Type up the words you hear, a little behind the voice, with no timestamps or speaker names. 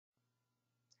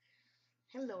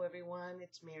Hello everyone,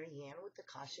 it's Marianne with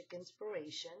Akashic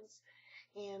Inspirations,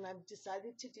 and I've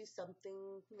decided to do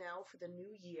something now for the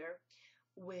new year,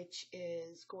 which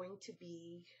is going to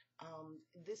be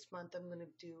this month. I'm going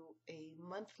to do a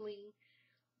monthly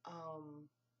um,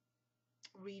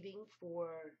 reading for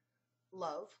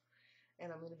love,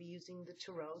 and I'm going to be using the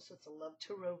tarot, so it's a love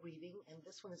tarot reading, and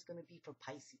this one is going to be for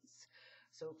Pisces,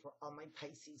 so for all my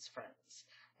Pisces friends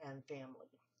and family.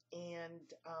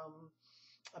 And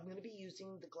I'm going to be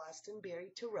using the Glastonbury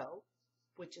Tarot,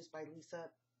 which is by Lisa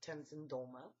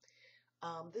Tenzin-Dolma.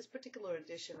 This particular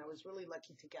edition I was really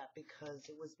lucky to get because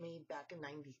it was made back in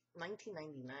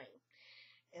 1999,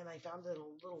 and I found it in a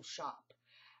little shop.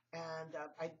 And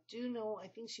I do know, I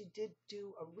think she did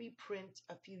do a reprint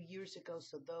a few years ago,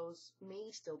 so those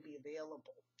may still be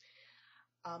available.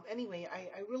 Anyway,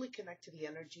 I really connect to the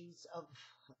energies of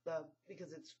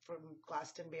because it's from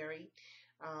Glastonbury.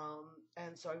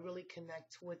 And so I really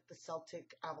connect with the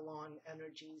Celtic Avalon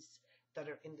energies that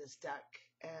are in this deck.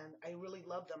 And I really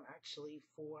love them actually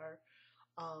for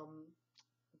um,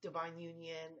 divine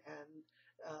union and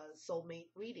soulmate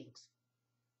readings.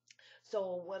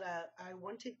 So what I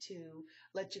wanted to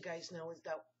let you guys know is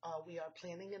that we are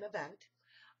planning an event.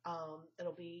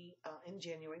 It'll be in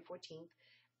January 14th,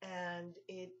 and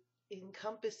it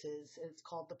encompasses, it's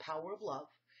called The Power of Love,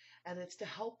 and it's to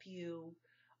help you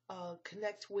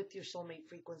connect with your soulmate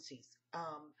frequencies.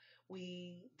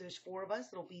 There's four of us.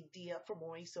 It'll be Dia from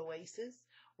Maurice Oasis,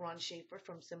 Ron Schaefer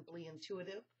from Simply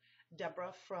Intuitive,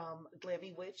 Deborah from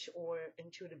Glavy Witch or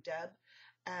Intuitive Deb,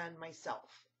 and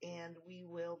myself. And we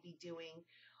will be doing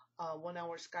a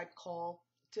 1-hour Skype call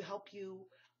to help you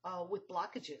with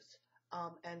blockages.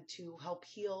 And to help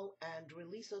heal and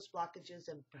release those blockages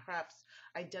and perhaps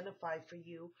identify for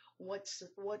you what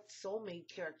soulmate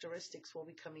characteristics will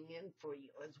be coming in for you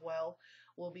as well.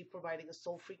 We'll be providing a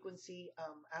soul frequency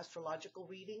astrological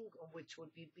reading, which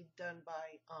would be done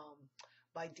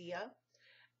by Dia.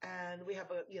 And we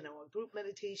have a group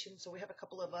meditation. So we have a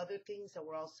couple of other things that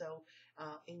we're also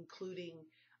including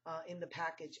in the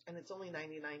package, and it's only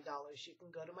 $99. You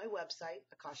can go to my website,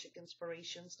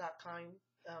 akashicinspirations.com,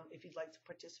 if you'd like to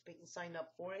participate and sign up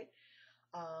for it.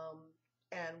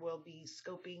 And we'll be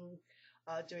scoping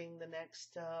during the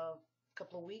next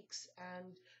couple of weeks.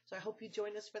 And so I hope you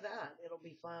join us for that. It'll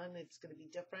be fun. It's going to be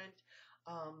different.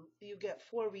 You get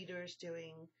 4 readers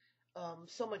doing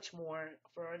so much more.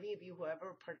 For any of you who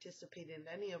ever participate in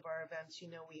any of our events,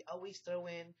 we always throw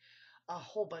in a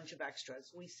whole bunch of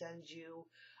extras. We send you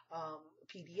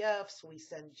PDFs, we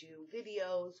send you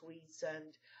videos, we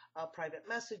send private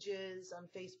messages on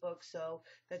Facebook so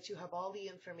that you have all the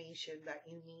information that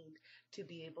you need to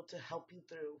be able to help you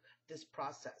through this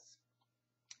process.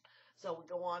 So we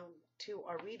go on to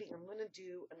our reading. I'm going to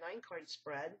do a 9-card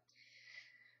spread.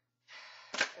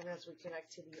 And as we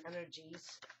connect to the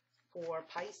energies for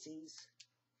Pisces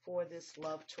for this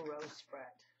Love Tarot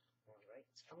spread. All right,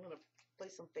 so I'm going to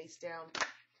place them face down,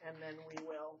 and then we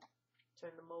will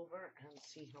turn them over and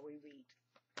see how we read.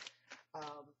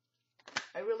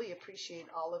 I really appreciate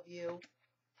all of you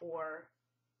for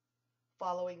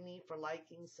following me, for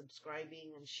liking,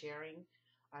 subscribing, and sharing.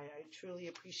 I truly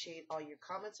appreciate all your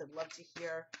comments. I'd love to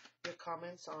hear your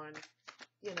comments on,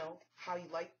 how you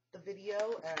like the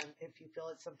video and if you feel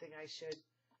it's something I should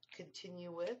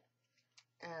continue with.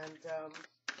 And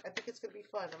I think it's going to be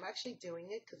fun. I'm actually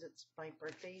doing it because it's my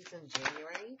birthday's in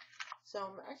January. So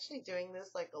I'm actually doing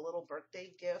this like a little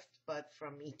birthday gift, but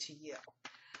from me to you.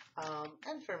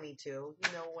 And for me too.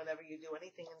 Whenever you do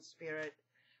anything in spirit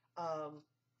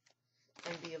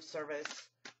and be of service,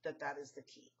 that is the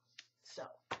key. So,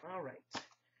 all right.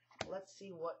 Let's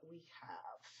see what we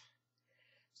have.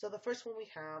 So the first one we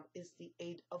have is the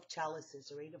 8 of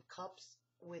Chalices, or 8 of Cups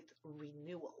with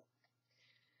renewal.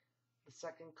 The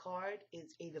second card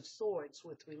is 8 of Swords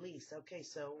with release. Okay,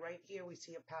 so right here we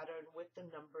see a pattern with the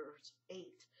numbers 8.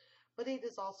 But 8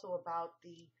 is also about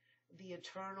the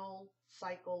eternal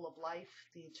cycle of life,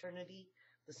 the eternity,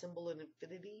 the symbol of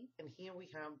infinity. And here we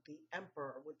have the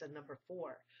Emperor with the number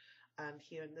 4. And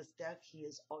here in this deck, he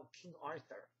is King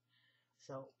Arthur.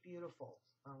 So beautiful.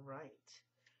 All right.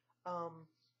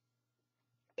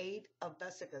 8 of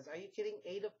Vesicas. Are you kidding?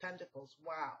 8 of Pentacles.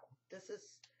 Wow. This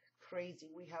is crazy.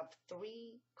 We have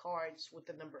 3 cards with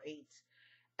the number 8.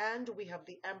 And we have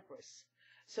the Empress.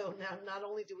 So now not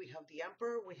only do we have the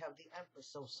Emperor, we have the Empress.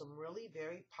 So some really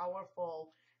very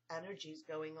powerful energies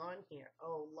going on here.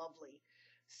 Oh, lovely.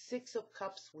 6 of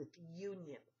Cups with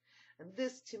union. And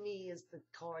this to me is the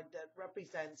card that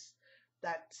represents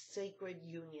that sacred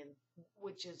union,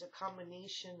 which is a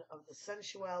combination of the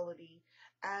sensuality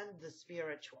and the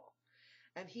spiritual.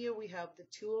 And here we have the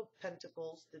Two of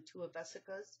Pentacles, the Two of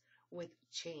Vesicas with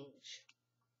change.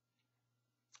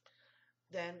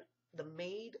 Then the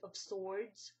Maid of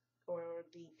Swords or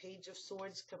the Page of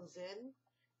Swords comes in.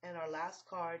 And our last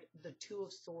card, the Two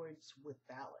of Swords with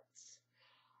balance.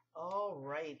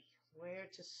 Alrighty, where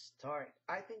to start?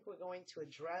 I think we're going to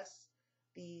address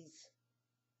these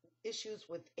issues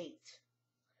with 8.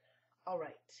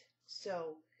 Alright,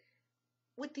 so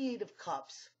with the Eight of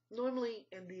Cups, normally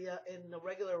in the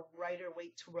regular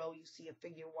Rider-Waite Tarot, you see a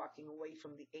figure walking away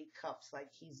from the 8 cups, like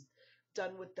he's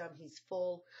done with them, he's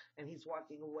full, and he's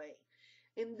walking away.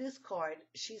 In this card,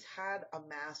 she's had a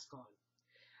mask on,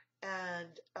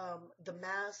 and the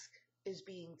mask is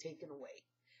being taken away.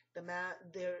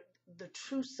 The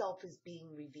true self is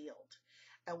being revealed.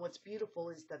 And what's beautiful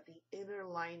is that the inner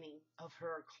lining of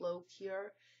her cloak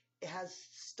here, it has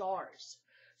stars.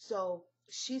 So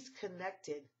she's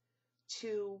connected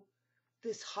to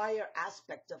this higher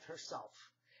aspect of herself.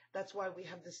 That's why we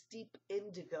have this deep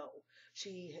indigo.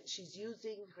 She's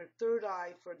using her third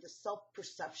eye for the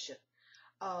self-perception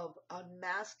of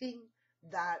unmasking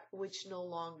that which no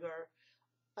longer,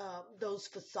 those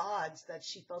facades that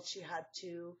she felt she had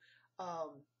to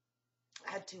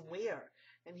wear.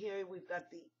 And here we've got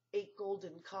the 8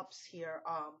 golden cups here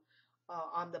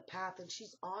on the path, and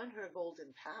she's on her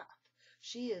golden path.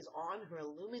 She is on her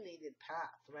illuminated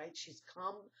path, right? She's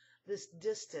come this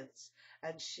distance,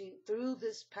 and through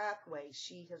this pathway,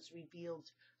 she has revealed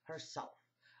herself,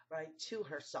 right, to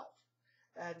herself,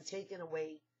 and taken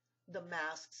away the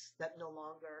masks that no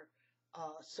longer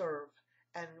serve,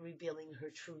 and revealing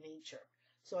her true nature.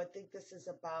 So I think this is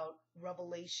about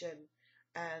revelation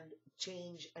and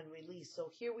change and release.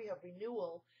 So here we have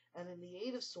renewal, and in the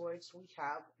Eight of Swords we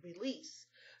have release.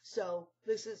 So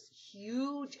this is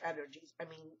huge energies. I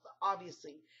mean,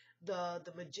 obviously the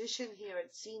magician here,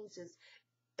 it seems, is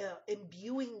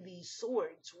imbuing these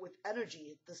swords with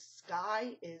energy. The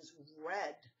sky is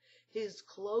red. His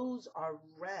clothes are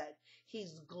red.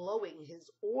 He's glowing. His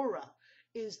aura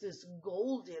is this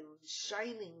golden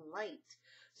shining light.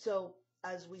 So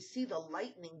as we see the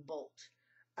lightning bolt,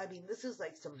 I mean, this is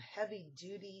like some heavy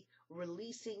duty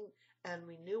releasing and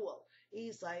renewal.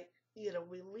 He's like,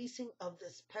 releasing of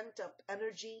this pent up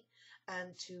energy,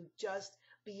 and to just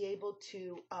be able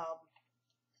to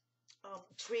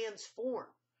transform,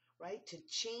 right? To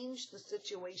change the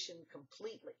situation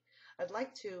completely. I'd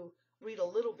like to read a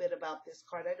little bit about this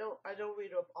card. I don't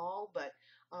read them all, but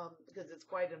because it's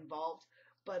quite involved.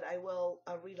 But I will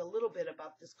read a little bit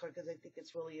about this card because I think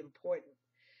it's really important.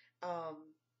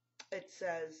 It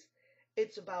says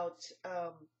it's about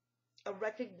a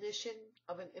recognition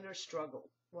of an inner struggle.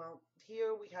 Well,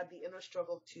 here we had the inner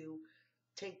struggle to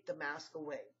take the mask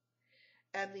away.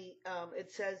 And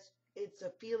it says it's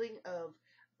a feeling of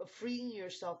freeing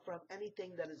yourself from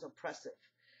anything that is oppressive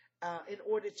in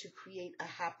order to create a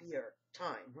happier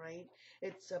time, right?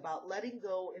 It's about letting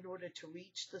go in order to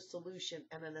reach the solution,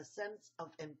 and in a sense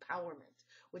of empowerment,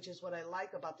 which is what I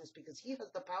like about this, because he has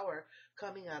the power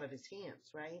coming out of his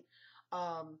hands, right?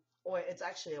 Or it's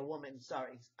actually a woman,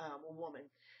 sorry, a woman.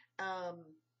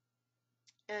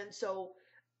 And so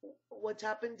what's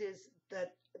happened is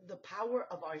that the power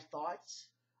of our thoughts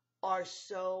are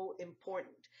so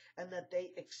important, and that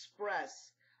they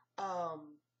express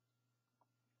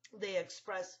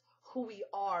who we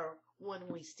are when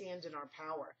we stand in our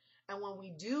power. And when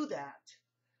we do that,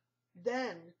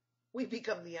 then we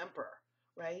become the emperor,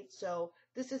 right? So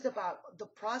this is about the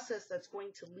process that's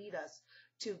going to lead us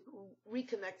to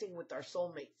reconnecting with our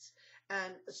soulmates.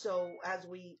 And so as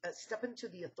we step into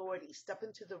the authority, step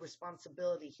into the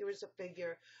responsibility, here is a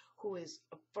figure who is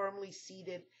firmly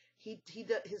seated.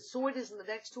 His sword is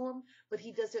next to him, but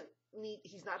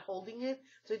he's not holding it,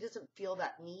 so he doesn't feel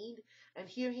that need. And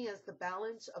here he has the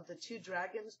balance of the 2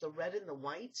 dragons, the red and the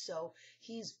white. So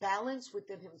he's balanced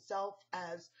within himself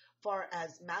as far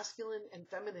as masculine and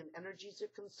feminine energies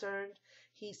are concerned.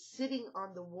 He's sitting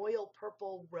on the royal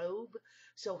purple robe,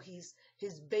 so his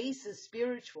base is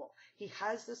spiritual. He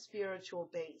has the spiritual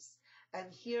base.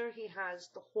 And here he has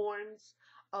the horns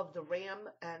of the ram,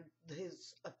 and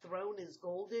his throne is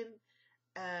golden.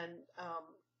 And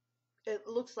it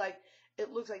looks like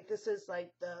this is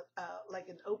like like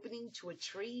an opening to a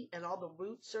tree, and all the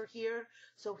roots are here.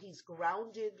 So he's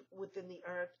grounded within the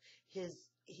earth.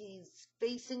 He's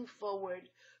facing forward,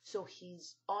 so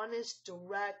he's honest,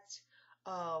 direct,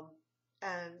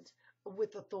 and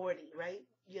with authority, right?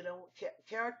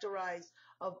 Characterized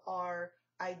of our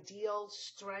ideal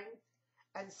strength,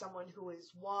 and someone who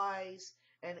is wise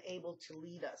and able to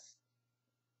lead us.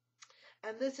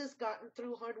 And this has gotten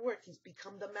through hard work. He's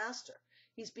become the master.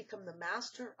 He's become the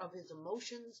master of his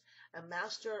emotions, a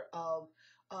master of,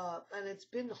 and it's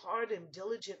been hard and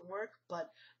diligent work, but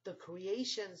the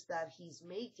creations that he's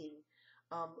making,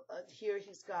 here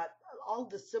he's got all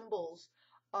the symbols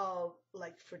of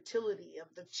like fertility, of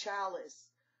the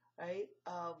chalice, right?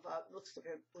 Of looks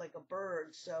like a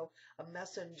bird, so a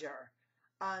messenger,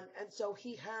 and so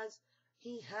he has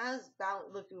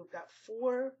balance. Look, we've got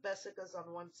 4 vesicas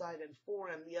on one side and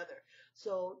 4 on the other,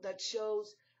 so that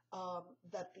shows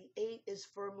that the 8 is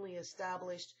firmly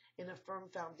established in a firm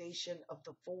foundation of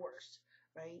the force,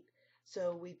 right?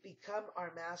 So we become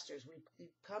our masters. We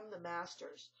become the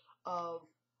masters of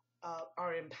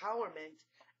our empowerment,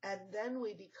 and then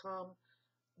we become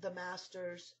the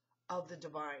masters of the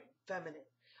divine feminine.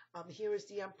 Here is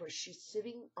the Empress. She's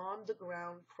sitting on the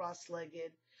ground,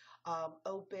 cross-legged,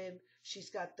 open. She's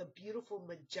got the beautiful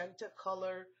magenta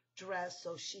color dress,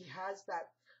 so she has that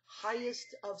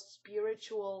highest of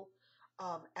spiritual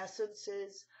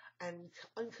essences and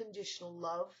unconditional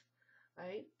love,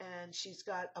 right? And she's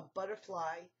got a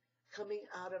butterfly coming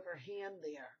out of her hand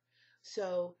there.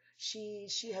 So she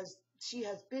has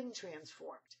been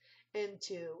transformed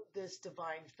into this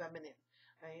divine feminine,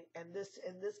 right? And this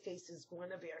in this case is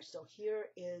Guinevere. So here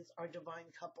is our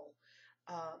divine couple,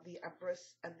 the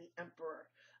Empress and the Emperor,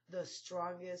 the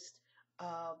strongest,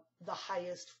 the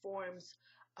highest forms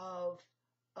of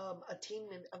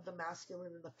attainment of the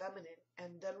masculine and the feminine.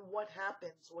 And then what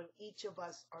happens when each of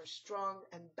us are strong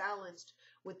and balanced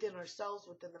within ourselves,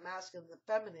 within the masculine and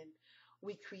the feminine?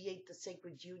 We create the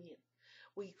sacred union.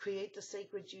 We create the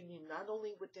sacred union not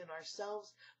only within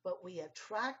ourselves, but we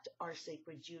attract our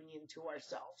sacred union to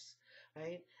ourselves,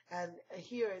 right? And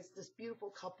here is this beautiful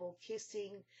couple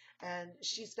kissing, and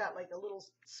she's got like a little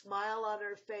smile on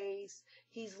her face.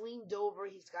 He's leaned over.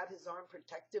 He's got his arm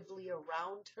protectively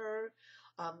around her.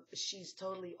 She's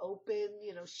totally open.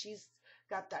 You know, she's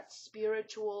got that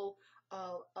spiritual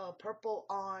purple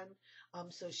on.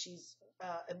 So she's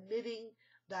emitting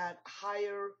that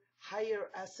higher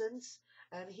essence,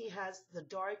 and he has the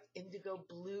dark indigo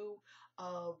blue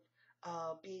of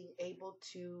being able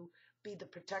to be the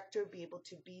protector, be able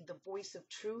to be the voice of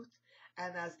truth.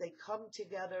 And as they come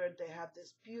together, they have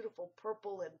this beautiful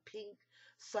purple and pink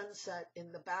sunset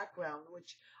in the background,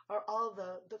 which are all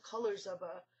the colors of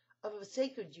a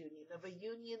sacred union, of a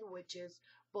union which is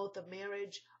both a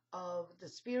marriage of the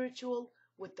spiritual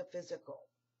with the physical.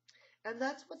 And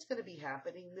that's what's going to be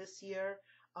happening this year.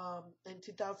 In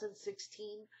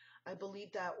 2016, I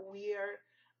believe that we're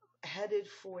headed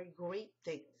for great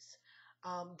things.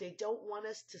 They don't want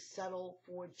us to settle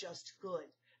for just good.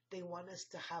 They want us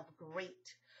to have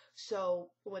great. So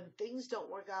when things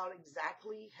don't work out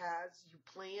exactly as you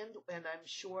planned, and I'm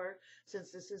sure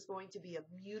since this is going to be a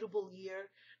mutable year,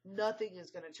 nothing is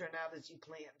going to turn out as you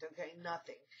planned, okay?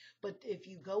 Nothing. But if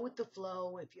you go with the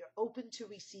flow, if you're open to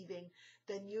receiving,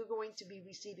 then you're going to be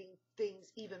receiving things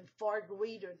even far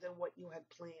greater than what you had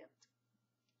planned.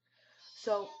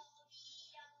 So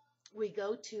we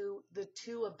go to the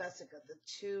 2 of Vesica, the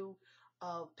 2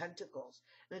 of Pentacles.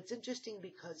 And it's interesting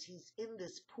because he's in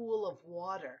this pool of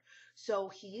water. So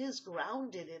he is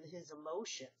grounded in his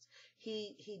emotions.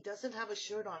 He doesn't have a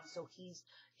shirt on, so he's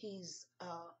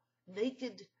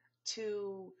naked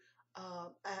to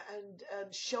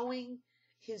and showing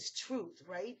his truth,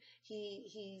 right?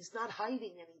 He's not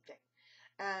hiding anything.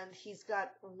 And he's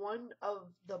got one of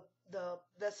the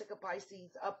Vesica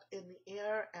Pisces up in the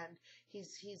air, and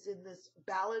he's in this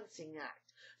balancing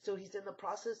act. So he's in the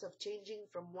process of changing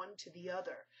from one to the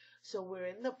other. So we're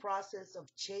in the process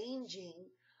of changing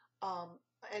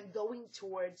and going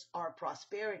towards our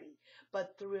prosperity,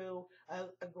 but through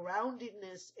a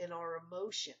groundedness in our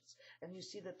emotions. And you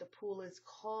see that the pool is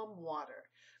calm water.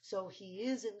 So he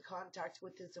is in contact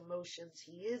with his emotions.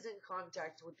 He is in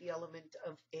contact with the element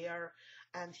of air,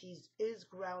 and he is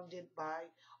grounded by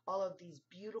all of these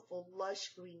beautiful lush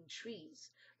green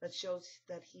trees that shows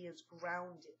that he is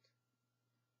grounded.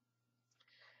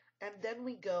 And then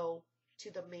we go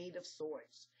to the Maid of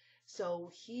Swords.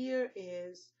 So here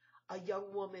is a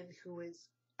young woman who is,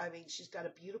 she's got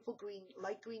a beautiful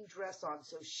light green dress on.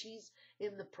 So she's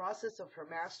in the process of her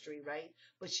mastery, right?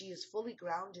 But she is fully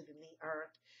grounded in the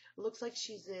earth. It looks like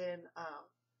she's in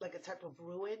like a type of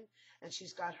ruin, and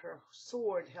she's got her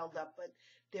sword held up, but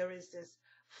there is this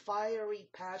fiery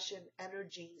passion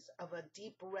energies of a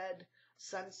deep red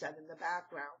sunset in the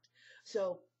background.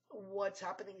 So what's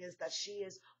happening is that she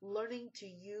is learning to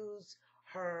use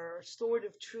her sword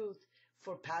of truth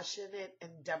for passionate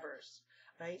endeavors,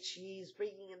 right? She's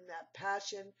bringing in that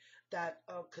passion, that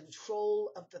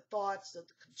control of the thoughts, of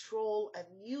the control and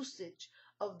usage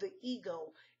of the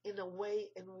ego in a way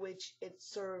in which it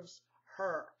serves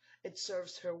her. It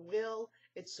serves her will,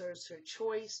 it serves her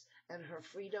choice and her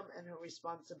freedom and her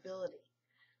responsibility.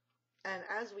 And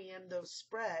as we end those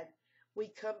spread, we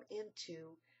come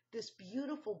into this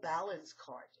beautiful balance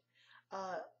card.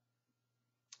 Uh,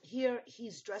 Here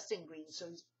he's dressed in green, so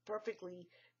he's perfectly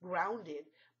grounded.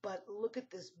 But look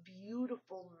at this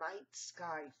beautiful night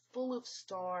sky full of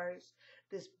stars.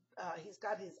 This he's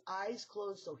got his eyes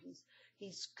closed, so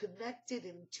he's connected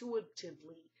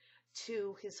intuitively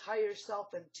to his higher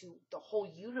self and to the whole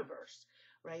universe,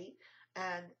 right?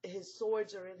 And his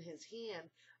swords are in his hand,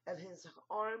 and his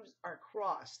arms are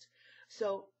crossed.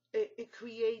 So it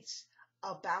creates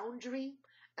a boundary,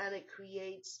 and it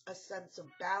creates a sense of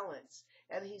balance,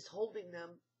 and he's holding them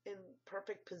in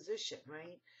perfect position,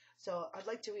 right? So I'd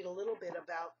like to read a little bit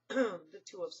about the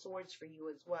Two of Swords for you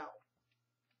as well.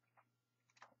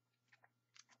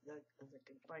 As I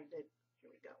can find it,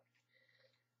 here we go.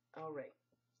 All right.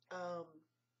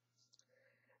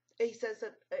 He says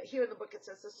that here in the book it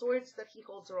says the swords that he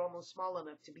holds are almost small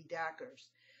enough to be daggers.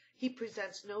 He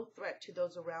presents no threat to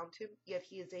those around him, yet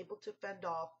he is able to fend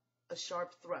off a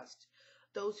sharp thrust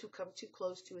those who come too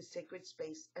close to his sacred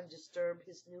space and disturb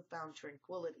his newfound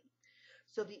tranquility.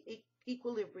 So the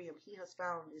equilibrium he has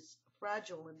found is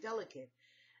fragile and delicate,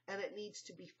 and it needs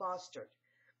to be fostered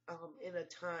in a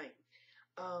time.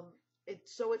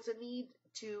 So it's a need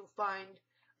to find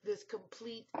this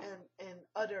complete and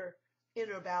utter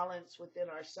inner balance within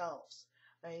ourselves,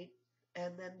 right?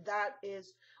 And then that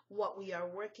is what we are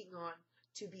working on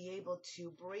to be able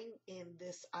to bring in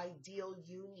this ideal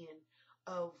union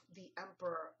of the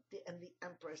emperor and the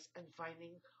empress and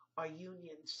finding our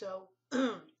union. So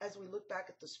as we look back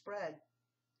at the spread,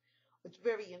 it's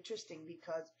very interesting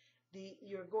because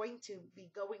you're going to be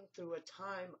going through a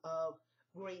time of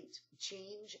great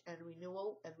change and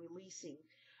renewal and releasing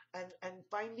and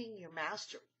finding your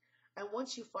mastery. And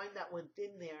once you find that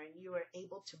within there and you are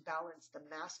able to balance the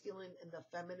masculine and the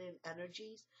feminine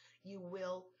energies, you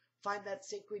will find that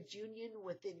sacred union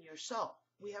within yourself.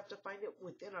 We have to find it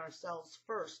within ourselves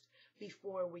first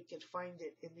before we can find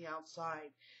it in the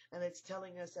outside. And it's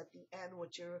telling us at the end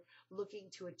what you're looking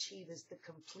to achieve is the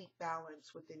complete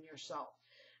balance within yourself.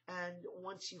 And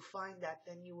once you find that,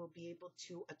 then you will be able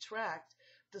to attract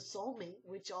the soulmate,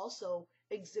 which also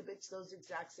exhibits those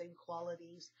exact same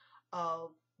qualities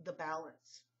of the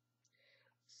balance.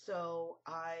 So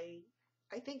I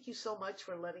thank you so much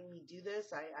for letting me do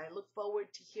this. I look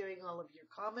forward to hearing all of your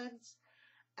comments.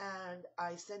 And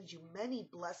I send you many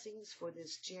blessings for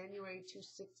this January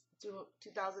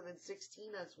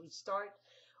 2016 as we start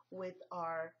with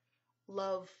our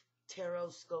love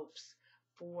tarot scopes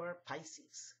for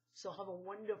Pisces. So have a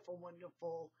wonderful,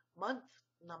 wonderful month.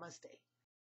 Namaste.